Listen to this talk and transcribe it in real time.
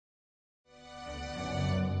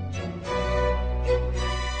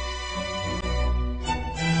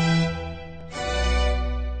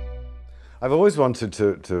I've always wanted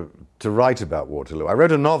to write about Waterloo. I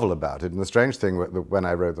wrote a novel about it, and the strange thing when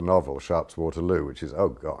I wrote the novel, Sharp's Waterloo, which is, oh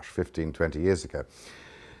gosh, 15, 20 years ago,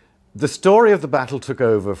 the story of the battle took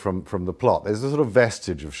over from the plot. There's a sort of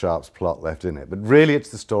vestige of Sharp's plot left in it, but really it's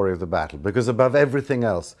the story of the battle, because above everything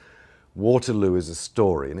else, Waterloo is a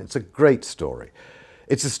story, and it's a great story.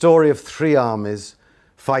 It's a story of 3 armies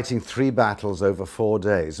fighting 3 battles over 4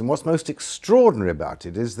 days. And what's most extraordinary about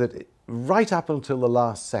it is that right up until the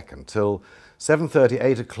last second, till 7:30,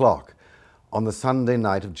 8 o'clock on the Sunday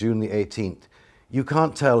night of June the 18th, you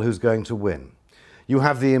can't tell who's going to win. You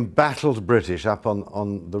have the embattled British up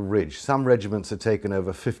on the ridge. Some regiments have taken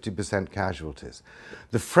over 50% casualties.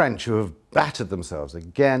 The French, who have battered themselves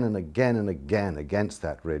again and again and again against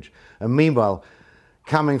that ridge. And meanwhile,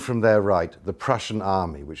 coming from their right, the Prussian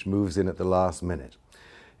army, which moves in at the last minute.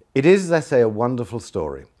 It is, as I say, a wonderful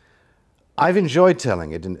story. I've enjoyed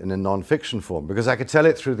telling it in a non-fiction form because I could tell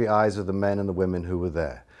it through the eyes of the men and the women who were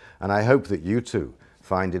there. And I hope that you too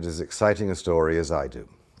find it as exciting a story as I do.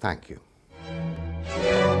 Thank you.